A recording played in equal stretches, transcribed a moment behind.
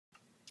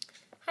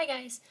Hi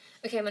guys.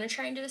 Okay, I'm going to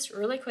try and do this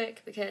really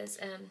quick because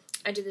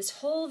I did this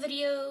whole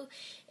video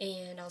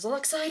and I was all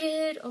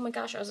excited. Oh my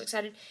gosh, I was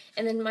excited.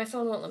 And then my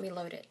phone won't let me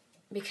load it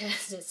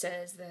because it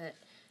says that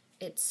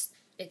it's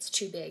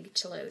too big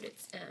to load,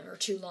 or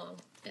too long.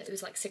 It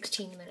was like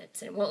 16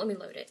 minutes and it won't let me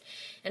load it.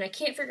 And I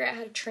can't figure out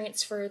how to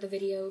transfer the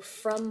video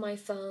from my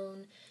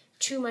phone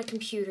to my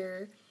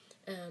computer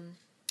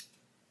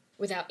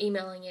without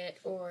emailing it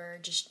or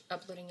just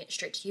uploading it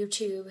straight to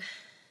YouTube.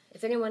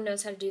 If anyone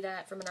knows how to do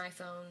that from an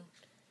iPhone,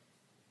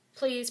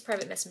 please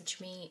private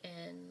message me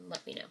and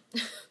let me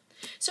know.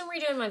 So I'm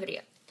redoing my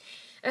video.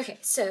 Okay,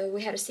 so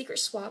we had a secret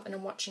swap, and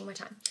I'm watching my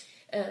time.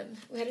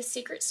 We had a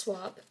secret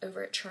swap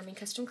over at Charming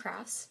Custom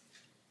Crafts.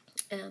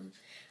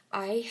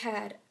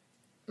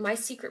 My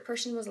secret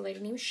person was a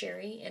lady named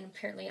Sherry, and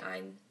apparently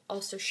I'm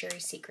also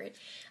Sherry's secret.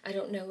 I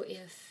don't know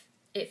if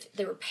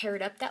they were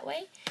paired up that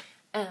way,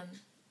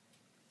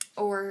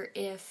 or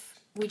if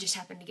we just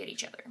happened to get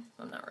each other.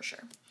 I'm not real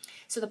sure.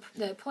 So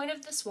the point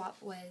of the swap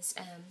was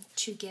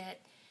to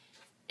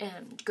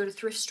go to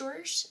thrift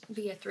stores,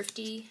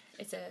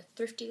 it's a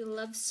thrifty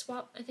love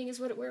swap, I think is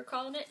what we're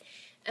calling it,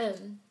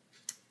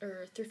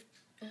 or thrift,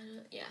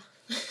 yeah.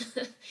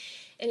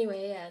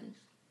 Anyway,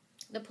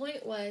 the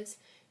point was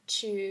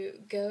to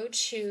go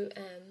to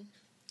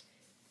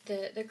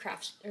the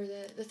crafts, or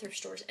the thrift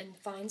stores, and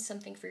find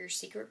something for your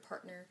secret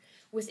partner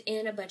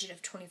within a budget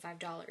of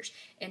 $25,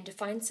 and to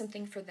find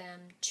something for them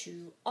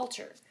to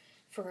alter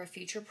for a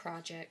future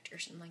project or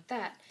something like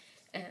that.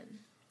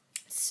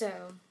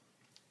 So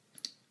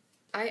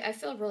I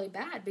feel really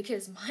bad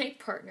because my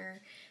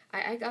partner,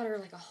 I got her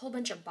like a whole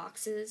bunch of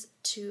boxes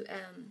to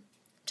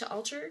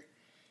alter,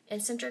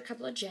 and sent her a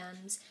couple of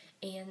gems,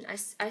 and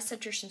I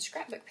sent her some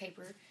scrapbook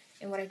paper,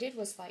 and what I did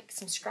was like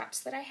some scraps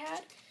that I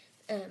had.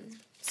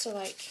 So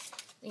like,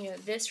 you know,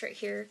 this right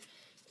here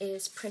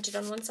is printed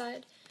on one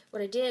side.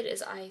 What I did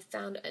is I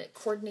found a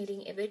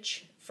coordinating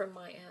image from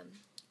my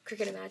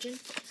Cricut Imagine,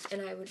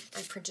 and I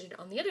printed it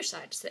on the other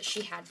side so that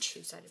she had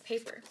two-sided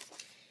paper.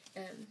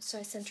 So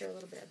I sent her a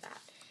little bit of that.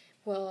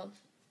 Well,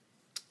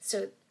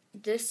 so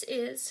this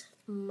is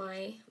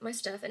my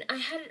stuff, and I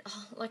had it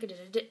all like I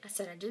did. I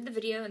said I did the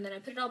video, and then I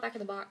put it all back in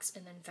the box,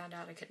 and then found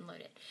out I couldn't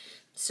load it.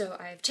 So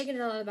I've taken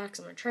it out of the box.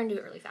 I'm going to try and do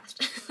it really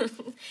fast.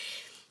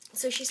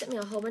 So she sent me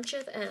a whole bunch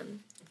of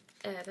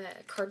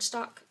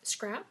cardstock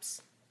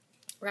scraps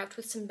wrapped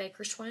with some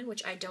baker's twine,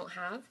 which I don't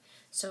have,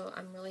 so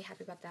I'm really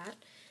happy about that.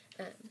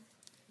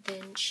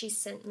 Then she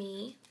sent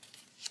me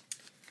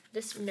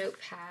this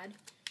notepad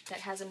that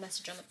has a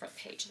message on the front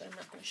page that I'm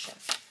not going to show.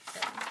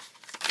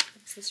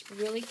 It's this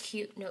really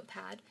cute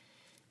notepad,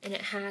 and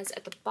it has,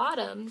 at the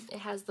bottom, it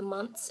has the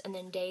months and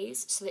then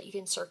days, so that you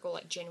can circle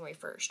like January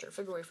 1st or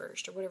February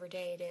 1st or whatever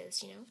day it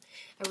is, you know.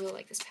 I really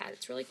like this pad.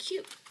 It's really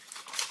cute.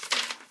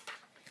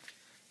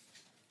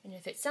 And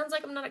if it sounds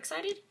like I'm not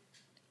excited,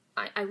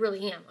 I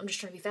really am. I'm just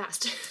trying to be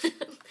fast.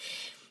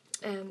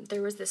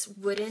 There was this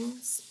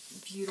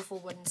beautiful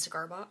wooden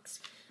cigar box.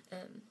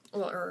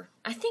 Or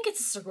I think it's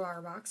a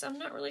cigar box. I'm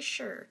not really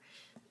sure.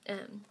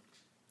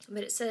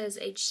 But it says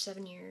age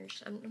 7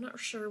 years. I'm not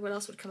sure what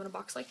else would come in a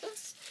box like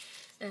this.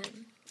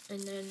 And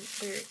then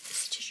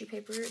there's tissue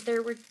paper.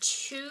 There were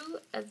 2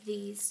 of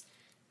these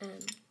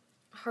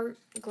heart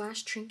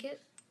glass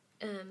trinket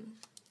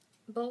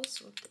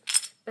bowls.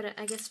 But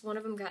I guess one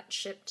of them got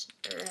shipped,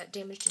 or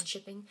damaged in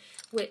shipping,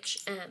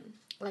 which,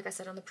 like I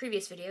said on the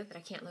previous video that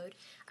I can't load,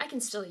 I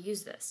can still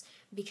use this,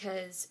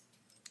 because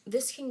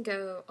this can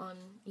go on,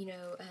 you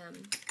know,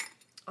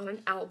 on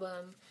an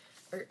album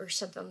or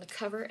something on the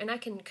cover, and I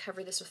can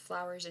cover this with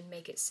flowers and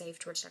make it safe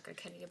to where it's not going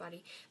to cut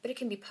anybody, but it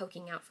can be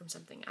poking out from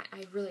something.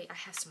 I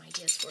have some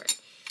ideas for it.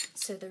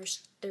 So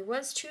there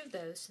was 2 of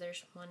those. So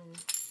there's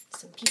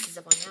some pieces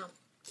of one now.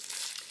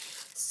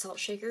 Salt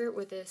shaker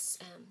with this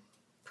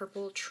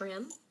purple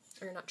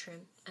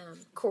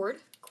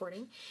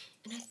cording,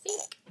 and I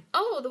think,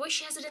 oh, the way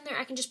she has it in there,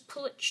 I can just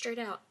pull it straight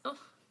out. Oh,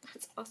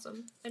 that's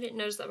awesome. I didn't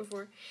notice that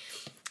before.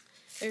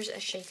 There's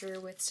a shaker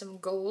with some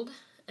gold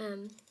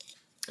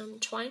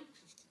twine,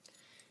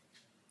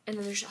 and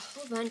then there's a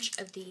whole bunch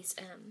of these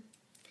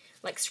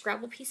like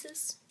Scrabble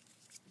pieces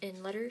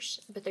and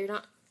letters, but they're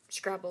not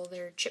Scrabble,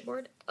 they're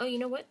chipboard. Oh, you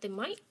know what? They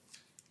might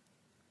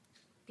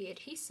be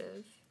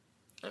adhesive.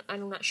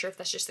 I'm not sure if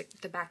that's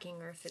just the backing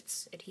or if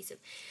it's adhesive.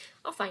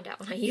 I'll find out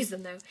when I use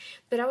them, though.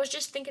 But I was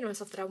just thinking to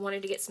myself that I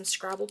wanted to get some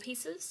Scrabble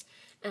pieces,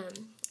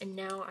 and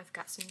now I've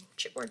got some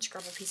chipboard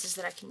Scrabble pieces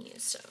that I can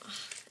use. So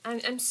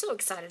I'm so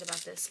excited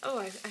about this. Oh,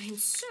 I'm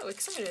so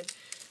excited.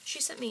 She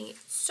sent me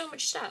so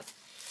much stuff.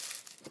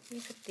 Let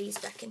me put these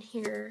back in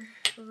here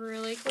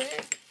really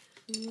quick.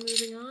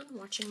 Moving on,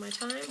 watching my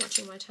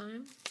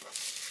time.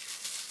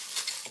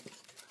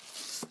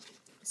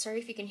 Sorry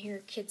if you can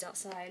hear kids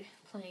outside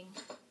playing.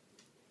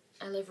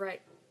 I live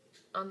right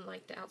on,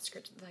 like, the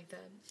outskirts, like the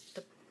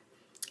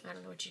I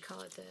don't know what you call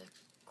it, the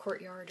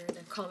courtyard or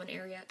the common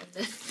area of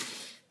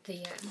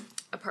the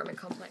apartment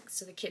complex.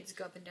 So the kids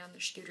go up and down their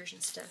scooters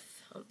and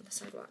stuff on the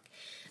sidewalk.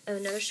 And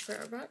another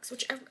cigar box,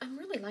 which I'm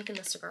really liking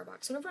the cigar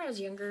box. Whenever I was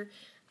younger,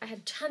 I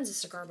had tons of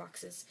cigar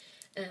boxes.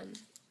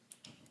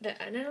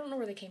 and I don't know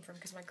where they came from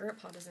because my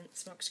grandpa doesn't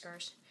smoke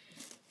cigars.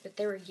 But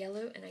they were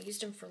yellow, and I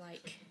used them for,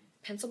 like,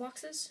 pencil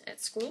boxes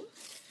at school.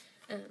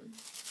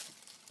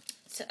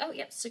 So, oh,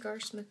 yep, cigar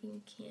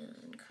smoking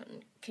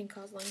can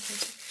cause lung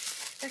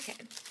cancer. Okay,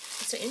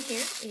 so in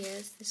here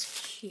is this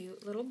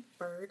cute little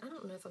bird. I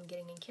don't know if I'm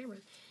getting in camera.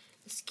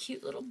 This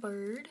cute little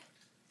bird.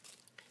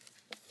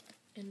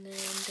 And then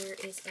there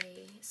is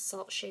a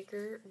salt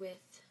shaker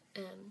with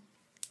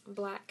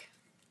black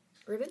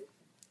ribbon.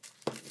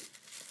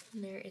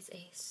 And there is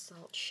a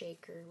salt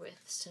shaker with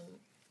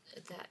some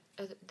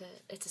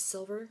it's a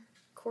silver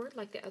cord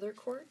like the other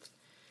cords.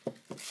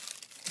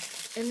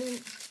 And then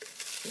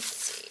let's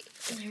see.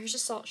 And here's a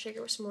salt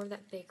shaker with some more of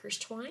that baker's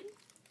twine.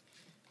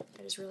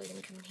 That is really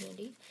going to come in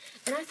handy.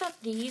 And I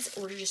thought these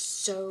were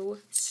just so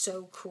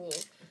cool.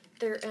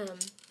 They're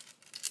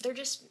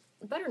just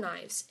butter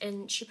knives,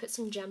 and she put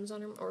some gems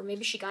on them, or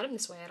maybe she got them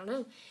this way, I don't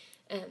know.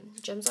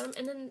 Gems on them,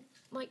 and then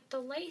like the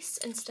lace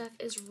and stuff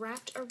is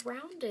wrapped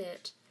around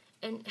it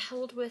and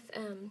held with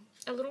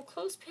a little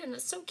clothespin.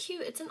 That's so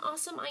cute. It's an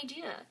awesome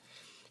idea.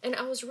 And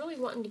I was really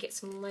wanting to get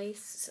some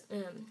lace,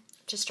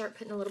 to start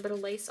putting a little bit of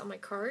lace on my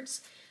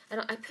cards.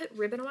 I put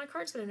ribbon on my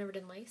cards, but I never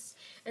did lace.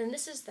 And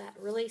this is that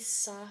really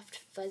soft,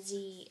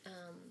 fuzzy,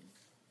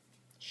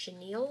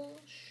 chenille,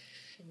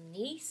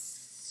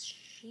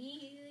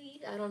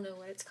 I don't know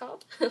what it's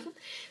called.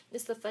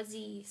 It's the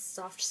fuzzy,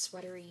 soft,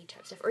 sweatery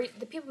type stuff. Or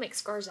the people make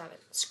scarves out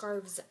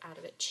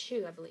of it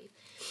too, I believe.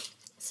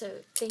 So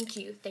thank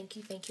you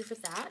for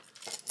that.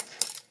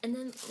 And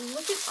then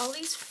look at all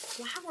these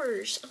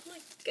flowers. Oh my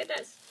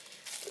goodness.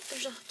 Look,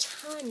 there's a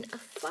ton of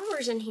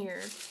flowers in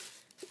here.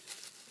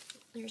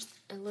 There's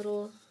a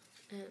little,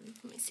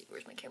 let me see,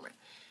 where's my camera?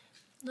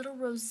 Little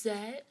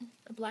rosette,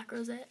 a black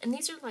rosette. And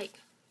these are like,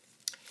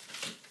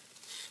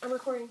 I'm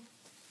recording.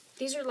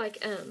 These are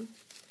like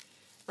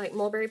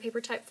mulberry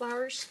paper type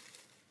flowers.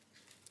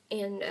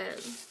 And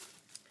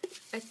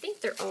I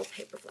think they're all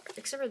paper flowers,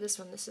 except for this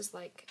one. This is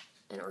like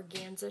an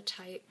organza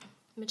type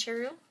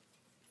material.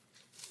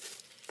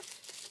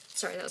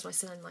 Sorry, that was my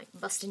son like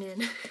busting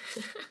in.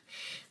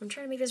 I'm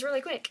trying to make this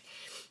really quick.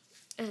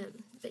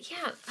 But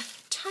yeah, a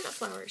ton of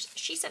flowers.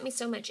 She sent me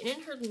so much, and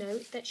in her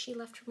note that she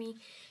left for me,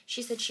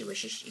 she said she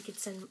wishes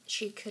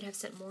she could have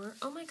sent more.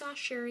 Oh my gosh,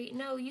 Sherry,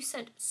 no, you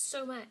sent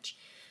so much.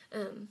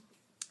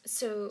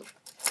 So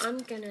I'm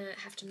gonna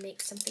have to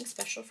make something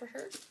special for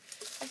her,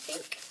 I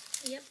think.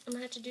 Yep, I'm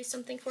gonna have to do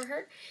something for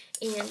her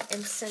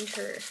and send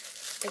her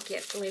a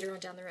gift later on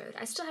down the road.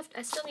 I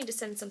still need to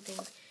send something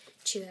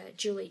to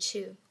Julie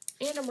too.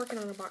 And I'm working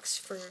on a box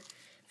for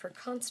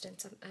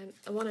Constance.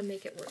 I want to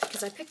make it work,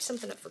 because I picked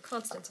something up for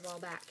Constance a while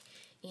back,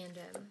 and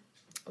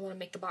I want to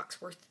make the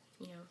box worth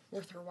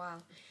her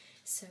while.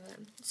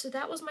 So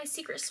that was my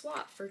secret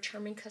swap for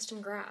Charming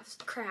Custom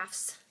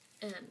Crafts.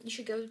 You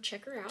should go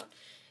check her out.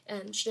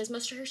 She does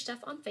most of her stuff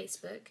on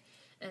Facebook.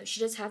 She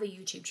does have a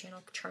YouTube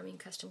channel, Charming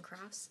Custom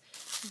Crafts,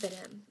 but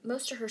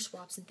most of her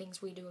swaps and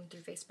things we do them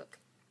through Facebook.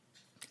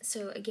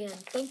 So again,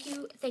 thank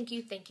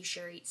you,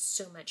 Sherry,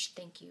 so much.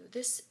 Thank you.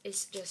 This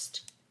is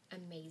just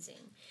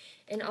amazing.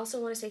 And also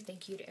I want to say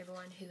thank you to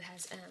everyone who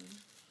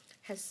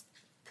has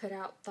put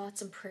out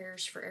thoughts and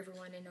prayers for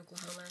everyone in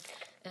Oklahoma.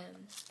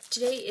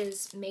 Today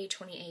is May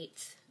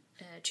 28th,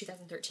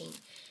 2013,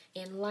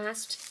 and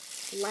last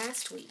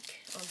week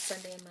on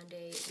Sunday and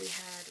Monday we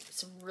had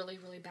some really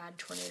bad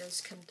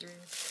tornadoes come through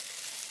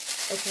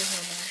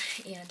Oklahoma,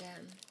 and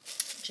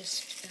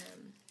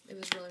it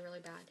was really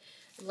bad.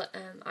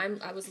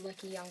 I was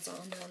lucky. I was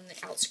on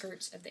the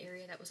outskirts of the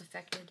area that was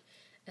affected,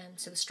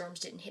 so the storms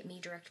didn't hit me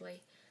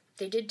directly.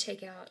 They did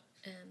take out,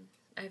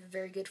 I have a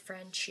very good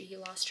friend. She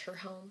lost her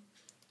home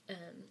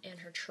and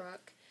her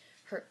truck.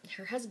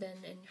 Her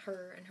husband and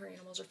her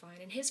animals are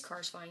fine, and his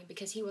car's fine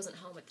because he wasn't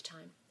home at the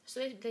time. So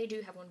they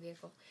do have one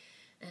vehicle.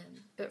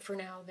 But for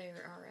now, they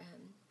are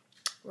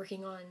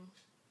working on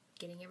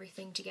getting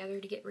everything together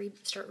to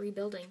start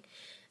rebuilding.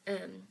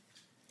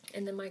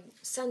 And then my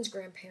son's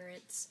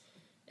grandparents,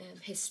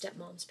 his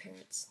stepmom's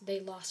parents, they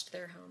lost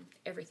their home.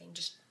 Everything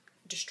just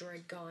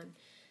destroyed, gone.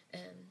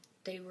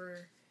 They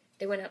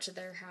went out to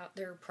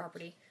their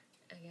property,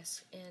 I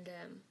guess, and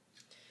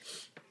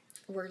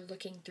were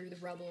looking through the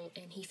rubble,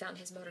 and he found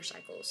his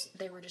motorcycles.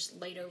 They were just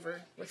laid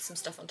over with some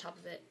stuff on top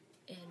of it,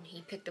 and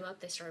he picked them up.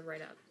 They started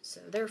right up.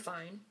 So they're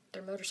fine.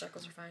 Their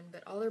motorcycles are fine,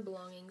 but all their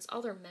belongings,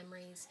 all their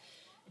memories,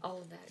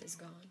 all of that is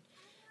gone.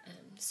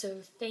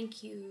 So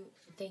thank you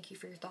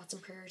for your thoughts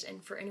and prayers,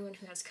 and for anyone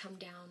who has come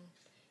down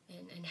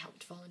and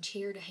helped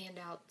volunteer to hand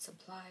out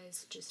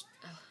supplies. Just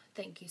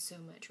thank you so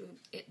much.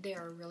 They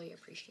are really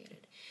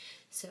appreciated.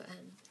 So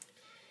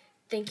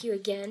thank you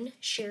again,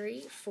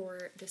 Sherry,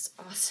 for this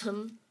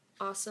awesome,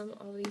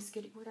 all these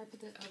good. Where did I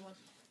put the other one?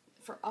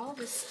 For all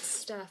this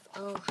stuff.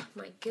 Oh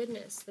my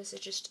goodness, this is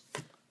just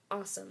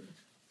awesome.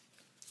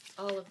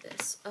 All of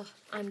this. Oh,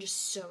 I'm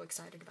just so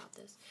excited about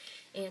this.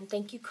 And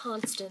thank you,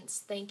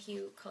 Constance. Thank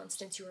you,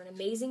 Constance. You are an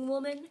amazing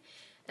woman.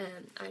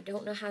 I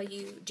don't know how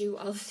you do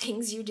all the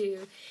things you do.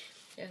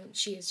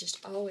 She is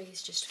just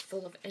always just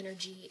full of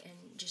energy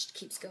and just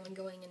keeps going,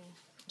 and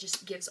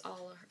just gives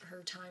all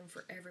her time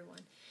for everyone.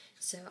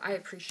 So I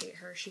appreciate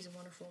her. She's a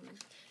wonderful woman.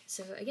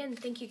 So again,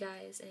 thank you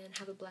guys, and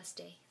have a blessed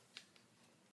day.